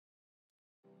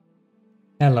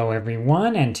Hello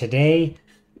everyone, and today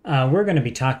we're going to be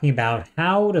talking about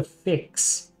how to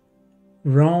fix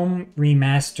Rome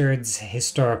Remastered's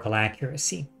historical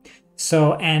accuracy.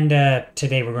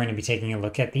 Today we're going to be taking a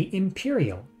look at the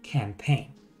Imperial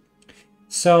campaign.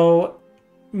 So,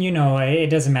 it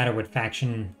doesn't matter what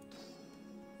faction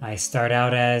I start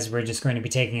out as, we're just going to be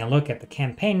taking a look at the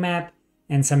campaign map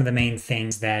and some of the main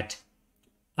things that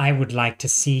I would like to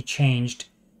see changed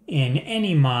in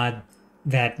any mod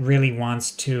that really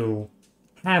wants to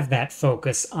have that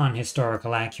focus on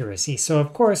historical accuracy. So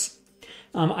of course,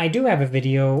 I do have a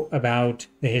video about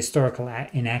the historical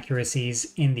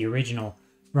inaccuracies in the original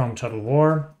Rome Total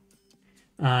War.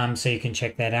 So you can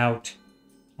check that out.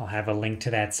 I'll have a link to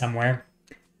that somewhere.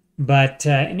 But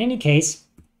in any case,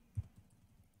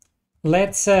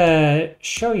 let's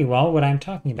show you all what I'm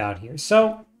talking about here.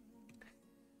 So,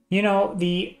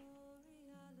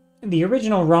 the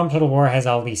original Rome Total War has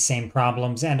all these same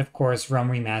problems, and of course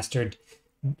Rome Remastered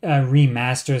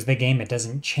remasters the game. It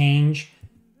doesn't change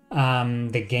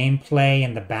the gameplay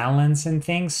and the balance and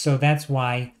things, so that's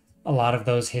why a lot of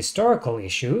those historical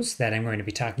issues that I'm going to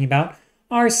be talking about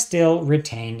are still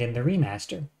retained in the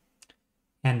remaster.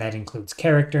 And that includes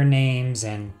character names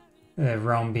and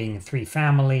Rome being 3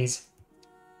 families.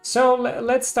 So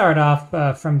let's start off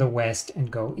from the west and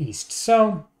go east.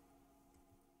 So,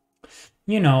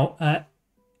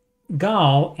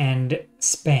 Gaul and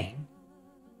Spain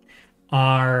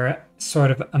are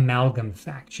sort of amalgam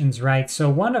factions, right? So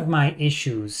one of my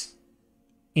issues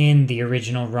in the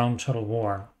original Rome Total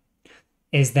War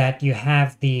is that you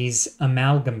have these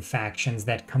amalgam factions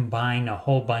that combine a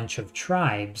whole bunch of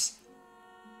tribes,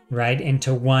 right,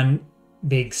 into one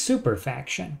big super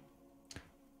faction.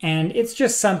 And it's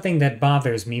just something that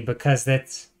bothers me because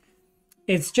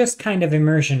it's just kind of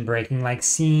immersion breaking, like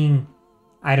seeing,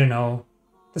 I don't know,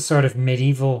 the sort of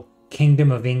medieval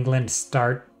Kingdom of England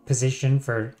start position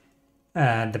for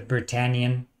the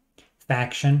Britannian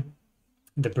faction,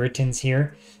 the Britons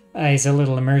here, is a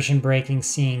little immersion breaking.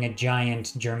 Seeing a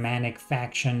giant Germanic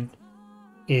faction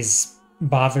is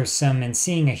bothersome, and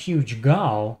seeing a huge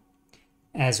Gaul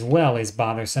as well is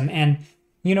bothersome. And,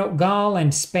 Gaul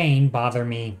and Spain bother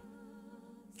me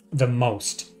the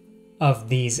most of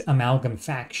these amalgam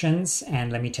factions,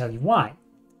 and let me tell you why.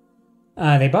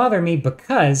 They bother me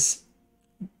because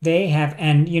they have,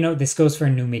 and this goes for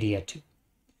Numidia too.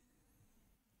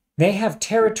 They have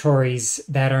territories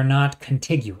that are not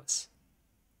contiguous,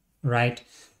 right?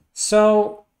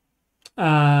 So,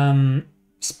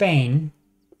 Spain,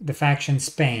 the faction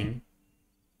Spain,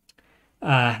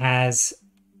 has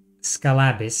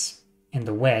Scalabis in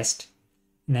the west,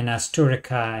 and then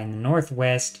Asturica in the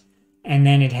northwest, and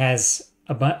then it has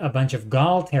a bunch of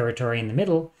Gaul territory in the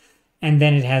middle, and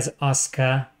then it has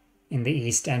Osca in the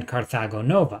east and Carthago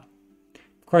Nova.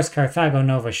 Of course, Carthago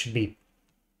Nova should be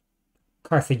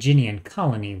Carthaginian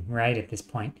colony, right, at this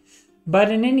point.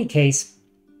 But in any case,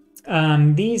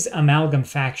 these amalgam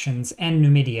factions, and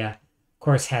Numidia, of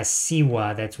course, has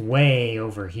Siwa that's way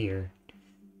over here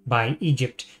by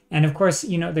Egypt. And of course,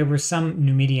 there were some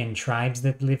Numidian tribes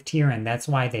that lived here, and that's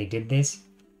why they did this.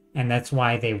 And that's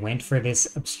why they went for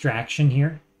this abstraction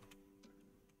here.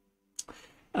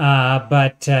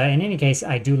 But in any case,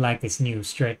 I do like this new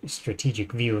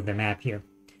strategic view of the map here.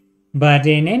 But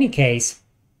in any case,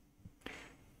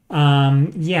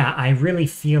 yeah, I really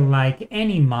feel like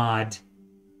any mod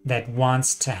that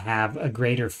wants to have a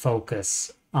greater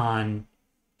focus on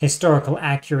historical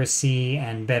accuracy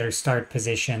and better start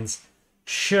positions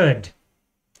should,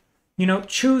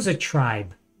 choose a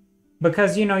tribe.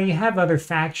 Because, you have other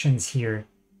factions here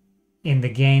in the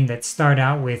game that start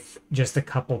out with just a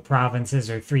couple provinces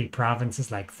or 3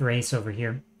 provinces, like Thrace over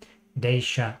here,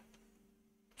 Dacia.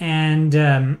 And,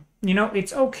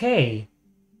 it's okay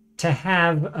to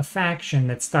have a faction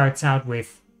that starts out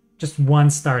with just 1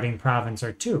 starting province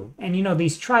or 2. And,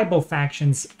 these tribal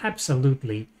factions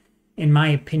absolutely, in my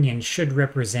opinion, should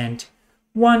represent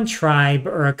 1 tribe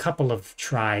or a couple of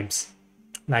tribes,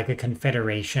 like a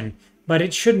confederation. But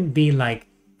it shouldn't be like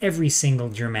every single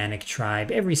Germanic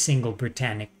tribe, every single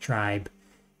Britannic tribe,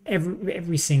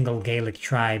 every single Gaelic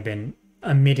tribe, and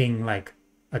omitting like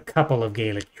a couple of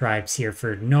Gaelic tribes here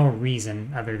for no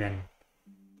reason other than,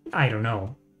 I don't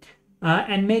know.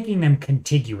 And making them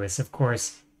contiguous, of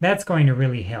course, that's going to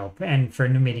really help, and for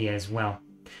Numidia as well.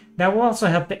 That will also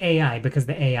help the AI, because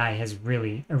the AI has a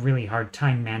really hard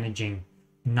time managing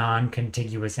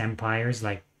non-contiguous empires.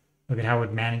 Like, look at how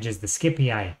it manages the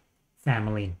Scipii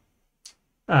family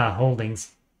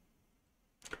holdings.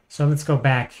 So let's go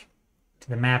back to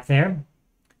the map there.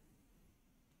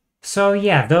 So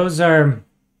yeah, those are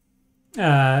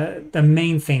the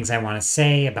main things I want to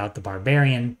say about the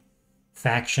barbarian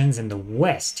factions in the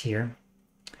west here.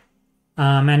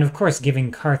 And of course,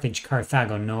 giving Carthage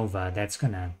Carthago Nova, that's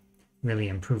going to really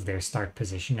improve their start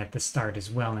position at the start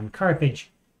as well. And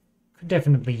Carthage could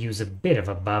definitely use a bit of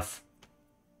a buff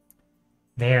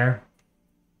there.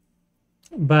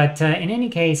 But in any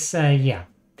case, yeah,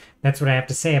 that's what I have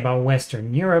to say about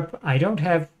Western Europe. I don't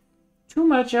have too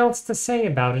much else to say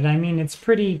about it. I mean, it's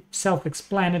pretty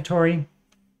self-explanatory.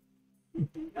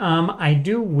 I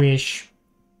do wish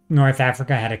North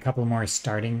Africa had a couple more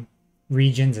starting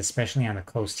regions, especially on the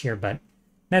coast here, but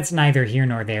that's neither here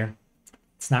nor there.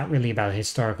 It's not really about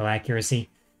historical accuracy.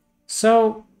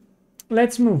 So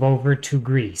let's move over to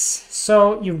Greece.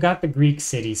 So you've got the Greek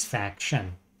cities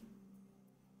faction.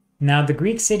 Now the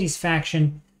Greek cities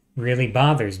faction really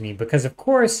bothers me because, of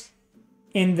course,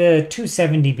 in the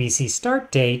 270 BC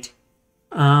start date,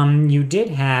 you did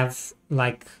have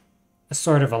like a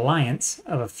sort of alliance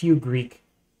of a few Greek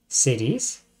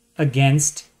cities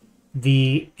against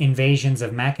the invasions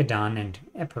of Macedon and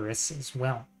Epirus as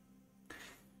well.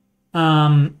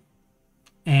 So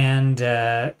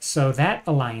that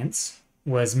alliance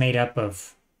was made up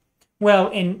of, well,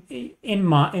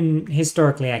 in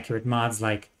historically accurate mods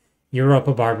like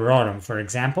Europa Barbarorum, for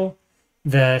example,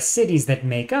 the cities that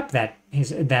make up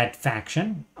that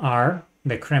faction are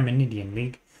the Cremonidian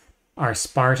League, are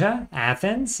Sparta,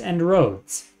 Athens, and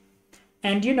Rhodes.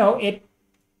 And you know, it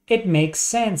makes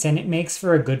sense, and it makes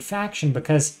for a good faction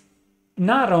because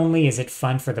not only is it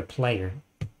fun for the player,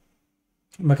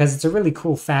 because it's a really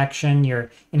cool faction, you're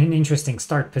in an interesting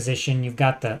start position, you've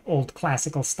got the old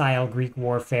classical style Greek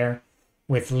warfare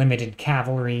with limited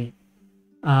cavalry,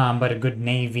 but a good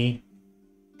navy.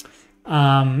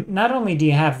 Not only do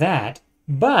you have that,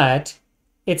 but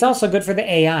it's also good for the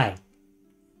AI,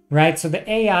 right? So the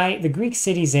AI, the Greek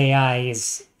cities AI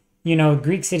is, you know,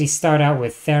 Greek cities start out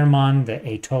with Thermon, the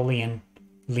Aetolian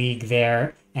League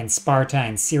there, and Sparta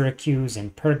and Syracuse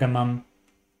and Pergamum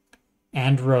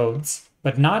and Rhodes,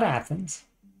 but not Athens.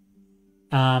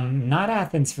 Not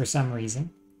Athens for some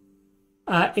reason.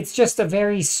 It's just a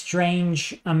very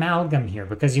strange amalgam here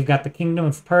because you've got the Kingdom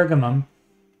of Pergamum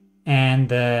and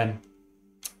the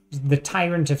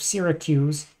Tyrant of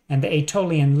Syracuse and the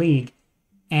Aetolian League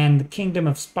and the Kingdom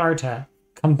of Sparta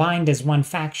combined as one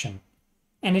faction.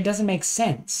 And it doesn't make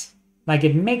sense. Like,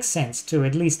 it makes sense to,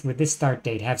 at least with this start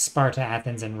date, have Sparta,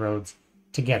 Athens, and Rhodes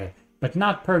together. But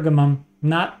not Pergamum,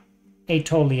 not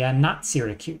Aetolia, not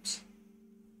Syracuse.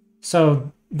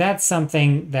 So that's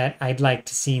something that I'd like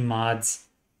to see mods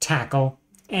tackle.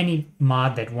 Any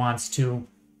mod that wants to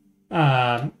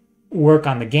work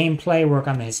on the gameplay, work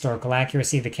on the historical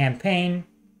accuracy of the campaign,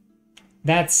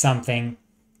 that's something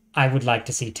I would like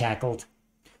to see tackled.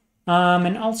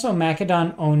 And also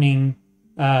Macedon owning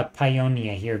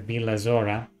Paeonia here, Bila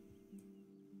Zora.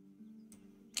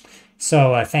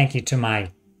 So thank you to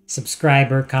my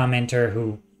subscriber, commenter,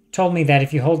 who told me that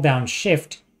if you hold down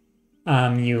Shift,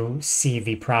 you see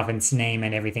the province name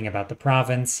and everything about the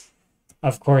province.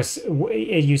 Of course,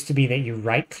 it used to be that you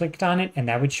right-clicked on it and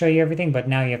that would show you everything, but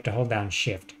now you have to hold down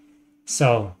Shift.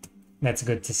 So that's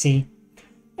good to see.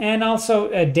 And also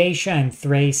Dacia and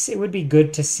Thrace. It would be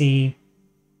good to see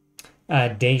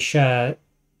Dacia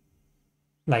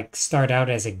like start out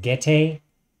as a Getae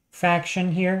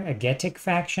faction here, a Getic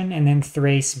faction, and then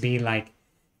Thrace be like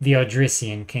the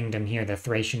Odrysian kingdom here, the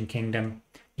Thracian kingdom,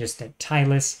 just at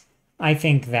Tylis. I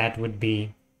think that would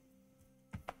be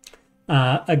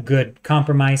a good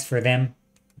compromise for them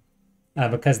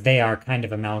because they are kind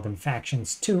of amalgam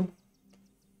factions too.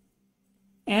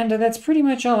 And that's pretty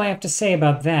much all I have to say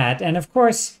about that. And of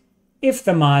course, if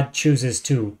the mod chooses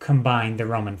to combine the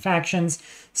Roman factions,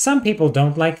 some people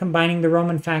don't like combining the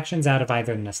Roman factions out of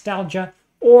either nostalgia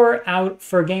or out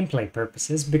for gameplay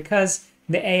purposes because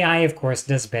the AI, of course,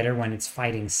 does better when it's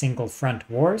fighting single front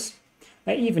wars.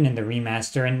 Even in the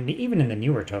remaster and even in the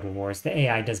newer Total Wars, the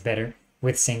AI does better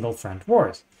with single front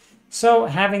wars. So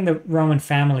having the Roman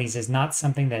families is not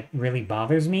something that really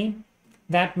bothers me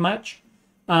that much.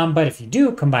 But if you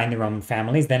do combine the Roman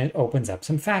families, then it opens up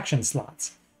some faction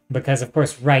slots. Because, of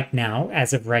course, right now,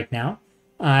 as of right now,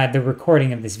 the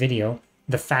recording of this video,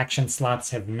 the faction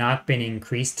slots have not been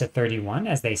increased to 31,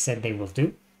 as they said they will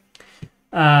do.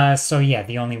 So yeah,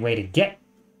 the only way to get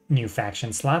new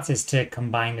faction slots is to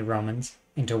combine the Romans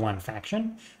into one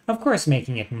faction. Of course,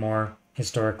 making it more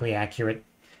historically accurate.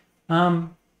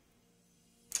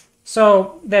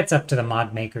 So that's up to the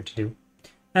mod maker to do.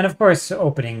 And of course,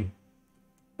 opening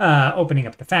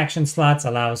up the faction slots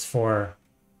allows for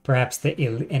perhaps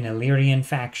an Illyrian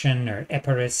faction or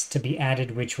Epirus to be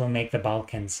added, which will make the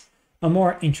Balkans a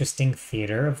more interesting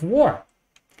theater of war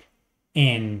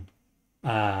in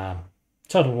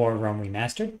Total War Rome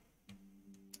Remastered.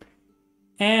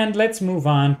 And let's move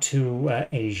on to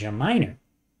Asia Minor.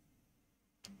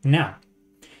 Now,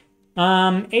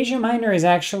 Asia Minor is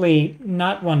actually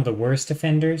not one of the worst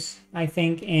offenders, I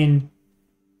think, in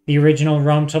the original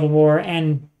Rome Total War,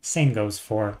 and same goes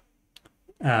for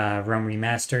Rome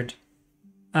Remastered.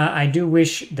 I do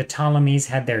wish the Ptolemies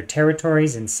had their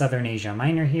territories in southern Asia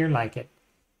Minor here, like at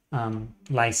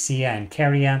Lycia and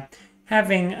Caria.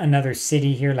 Having another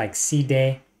city here like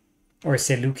Side or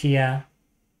Seleucia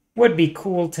would be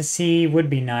cool to see, would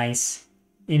be nice,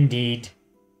 indeed.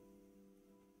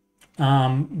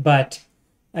 But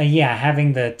yeah,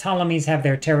 having the Ptolemies have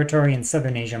their territory in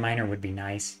southern Asia Minor would be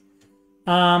nice.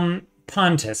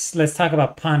 Pontus. Let's talk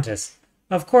about Pontus.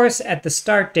 Of course, at the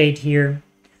start date here,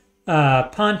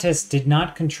 Pontus did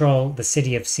not control the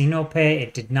city of Sinope.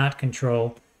 It did not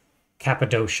control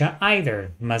Cappadocia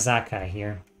either, Mazaka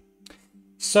here.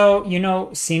 So, you know,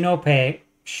 Sinope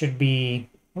should be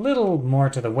a little more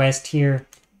to the west here,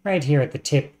 right here at the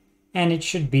tip, and it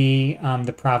should be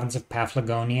the province of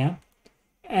Paphlagonia.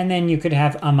 And then you could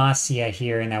have Amasya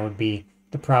here, and that would be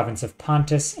the province of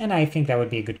Pontus, and I think that would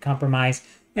be a good compromise.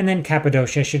 And then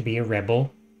Cappadocia should be a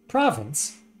rebel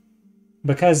province.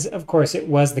 Because, of course, it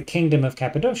was the kingdom of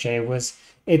Cappadocia. It was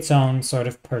its own sort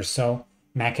of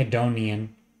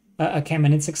Perso-Macedonian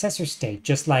Achaemenid successor state,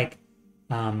 just like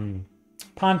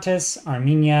Pontus,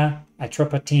 Armenia,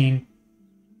 Atropatene,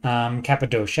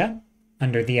 Cappadocia,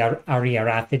 under the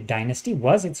Ariaratid dynasty,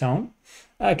 was its own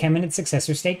Achaemenid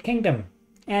successor state kingdom.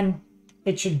 And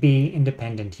it should be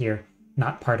independent here,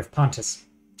 not part of Pontus.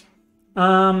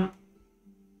 In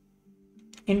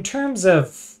terms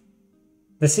of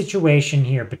the situation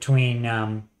here between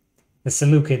the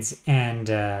Seleucids and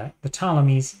the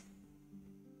Ptolemies,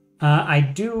 I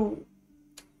don't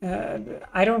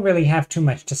really have too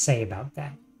much to say about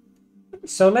that.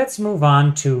 So let's move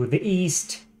on to the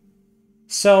east.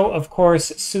 So, of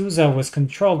course, Susa was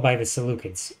controlled by the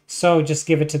Seleucids. So just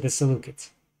give it to the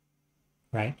Seleucids,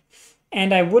 right?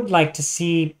 And I would like to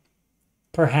see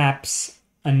perhaps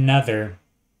another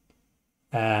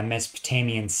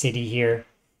Mesopotamian city here.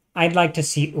 I'd like to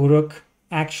see Uruk,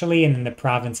 actually, and in the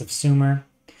province of Sumer.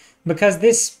 Because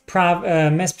this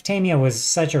Mesopotamia was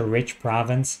such a rich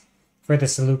province for the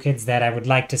Seleucids that I would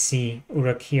like to see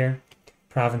Uruk here,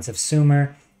 province of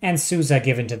Sumer, and Susa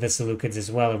given to the Seleucids as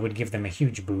well. It would give them a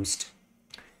huge boost.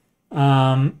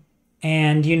 And,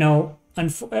 you know,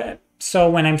 so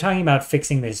when I'm talking about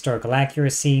fixing the historical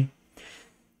accuracy,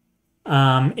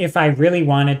 if I really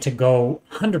wanted to go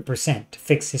 100% to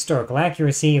fix historical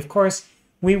accuracy, of course,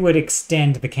 we would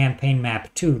extend the campaign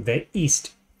map to the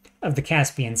east of the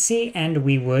Caspian Sea, and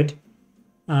we would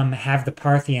have the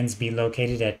Parthians be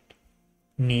located at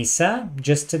Nisa,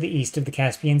 just to the east of the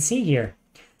Caspian Sea here.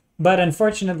 But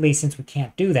unfortunately, since we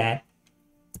can't do that,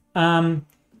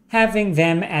 having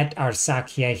them at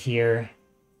Arsacia here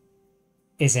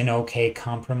is an okay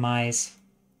compromise.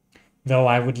 Though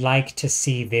I would like to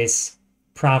see this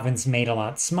province made a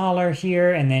lot smaller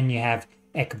here, and then you have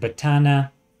Ecbatana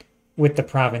with the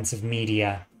province of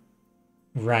Media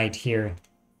right here.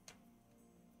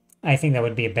 I think that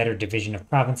would be a better division of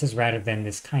provinces rather than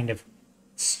this kind of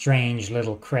strange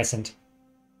little crescent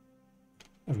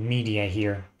of Media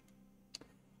here.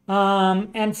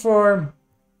 And for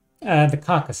the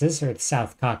Caucasus, or the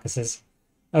South Caucasus,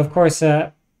 of course,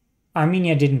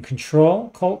 Armenia didn't control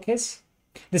Colchis.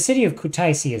 The city of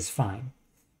Kutaisi is fine,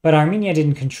 but Armenia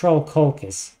didn't control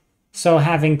Colchis. So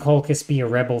having Colchis be a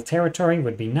rebel territory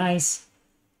would be nice.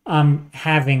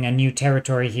 Having a new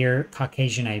territory here,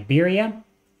 Caucasian Iberia,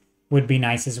 would be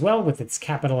nice as well, with its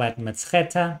capital at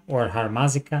Mtskheta or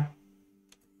Harmazica.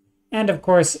 And of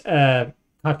course,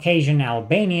 Caucasian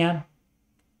Albania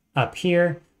up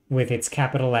here, with its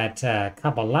capital at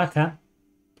Kabalaka,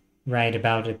 right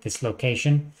about at this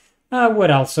location, would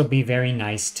also be very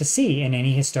nice to see in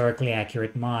any historically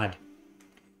accurate mod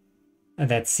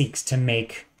that seeks to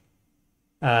make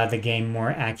the game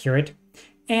more accurate.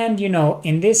 And, you know,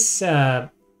 in this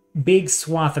big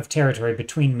swath of territory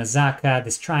between Mazaka,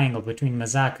 this triangle between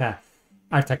Mazaka,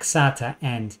 Artaxata,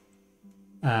 and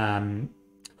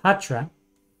Hatra,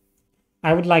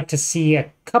 I would like to see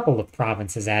a couple of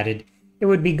provinces added. It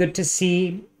would be good to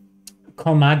see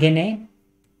Comagene,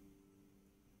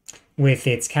 with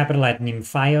its capital at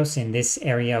Nymphaios in this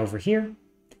area over here.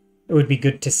 It would be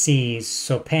good to see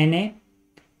Sopene,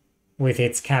 with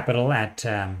its capital at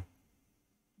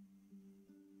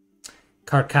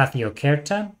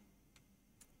Carcathiokerta,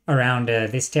 around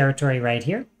this territory right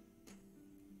here.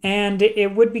 And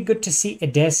it would be good to see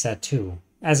Edessa too,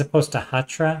 as opposed to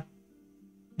Hatra,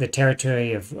 the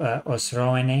territory of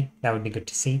Osroene. That would be good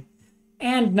to see.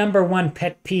 And number one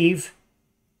pet peeve,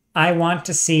 I want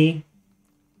to see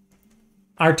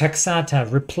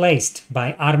Artaxata replaced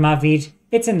by Armavir.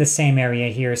 It's in the same area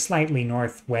here, slightly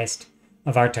northwest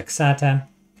of Artaxata.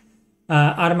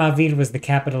 Armavir was the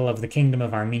capital of the Kingdom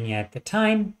of Armenia at the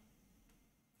time.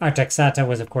 Artaxata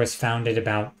was, of course, founded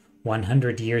about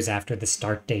 100 years after the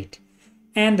start date.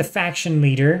 And the faction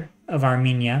leader of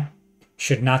Armenia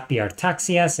should not be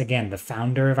Artaxias, again, the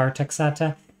founder of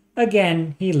Artaxata.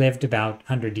 Again, he lived about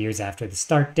 100 years after the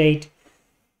start date.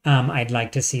 I'd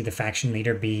like to see the faction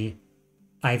leader be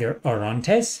either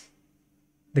Orontes,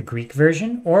 the Greek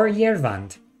version, or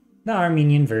Yervand, the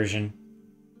Armenian version.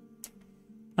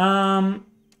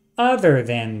 Other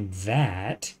than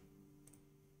that,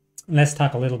 let's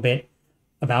talk a little bit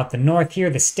about the north here,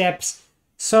 the steppes.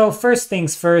 So first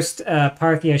things first,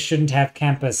 Parthia shouldn't have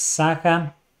Campus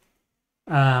Saka.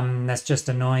 That's just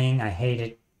annoying. I hate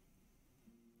it.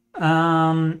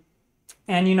 And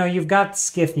you know, you've got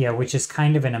Scythia, which is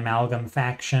kind of an amalgam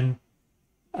faction.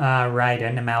 Right,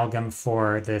 an amalgam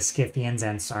for the Scythians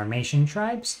and Sarmatian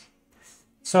tribes.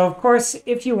 So, of course,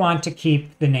 if you want to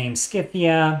keep the name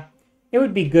Scythia, it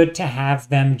would be good to have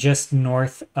them just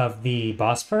north of the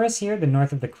Bosporus here, the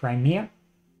north of the Crimea,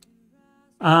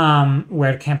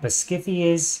 where Campus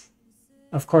Scythia is.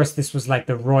 Of course, this was like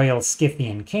the royal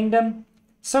Scythian kingdom,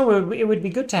 so it would be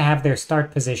good to have their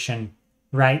start position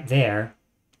right there,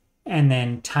 and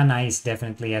then Tanais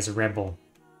definitely as a rebel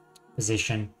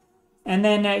position. And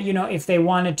then, you know, if they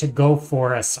wanted to go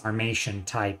for a Sarmatian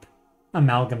type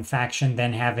amalgam faction,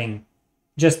 then having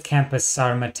just Campus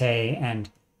Sarmate and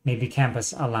maybe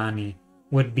Campus Alani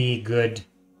would be good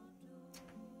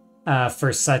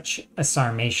for such a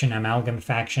Sarmatian amalgam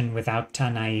faction without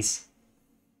Tanais,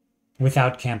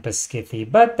 without Campus Scythia.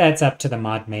 But that's up to the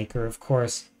mod maker, of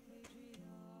course.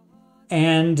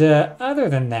 And other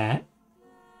than that,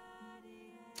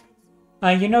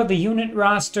 you know, the unit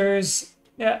rosters,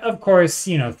 of course,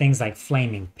 you know, things like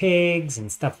flaming pigs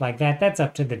and stuff like that, that's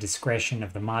up to the discretion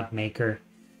of the mod maker.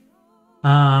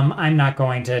 I'm not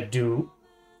going to do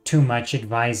too much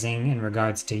advising in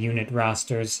regards to unit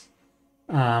rosters.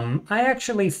 I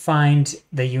actually find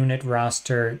the unit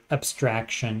roster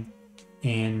abstraction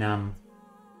in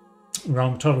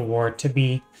Rome Total War to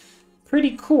be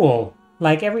pretty cool.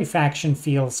 Like, every faction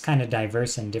feels kind of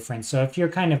diverse and different, so if you're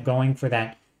kind of going for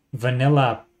that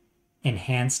vanilla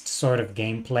enhanced sort of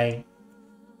gameplay,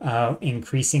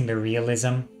 increasing the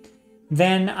realism,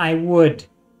 then I would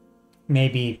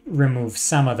maybe remove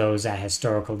some of those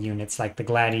historical units like the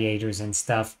gladiators and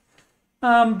stuff.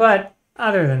 But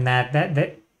other than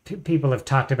that, people have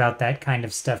talked about that kind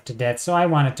of stuff to death, so I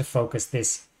wanted to focus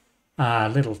this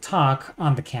little talk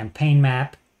on the campaign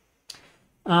map.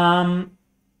 Other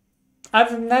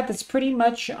than that, that's pretty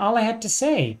much all I had to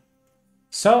say.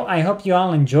 So I hope you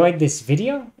all enjoyed this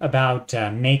video about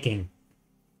making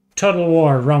Total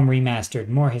War Rome Remastered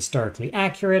more historically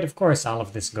accurate. Of course, all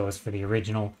of this goes for the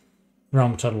original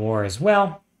Rome Total War as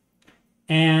well.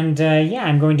 And yeah,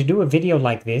 I'm going to do a video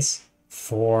like this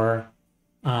for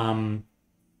whatchamacallit,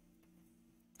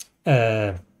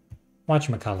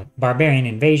 Barbarian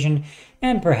Invasion,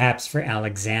 and perhaps for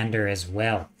Alexander as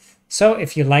well. So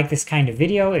if you like this kind of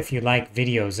video, if you like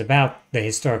videos about the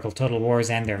historical Total Wars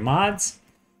and their mods,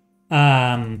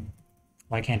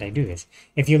 why can't I do this?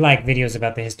 If you like videos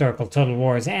about the historical Total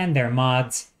Wars and their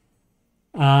mods,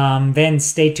 then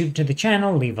stay tuned to the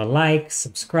channel, leave a like,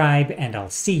 subscribe, and I'll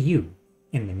see you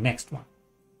in the next one.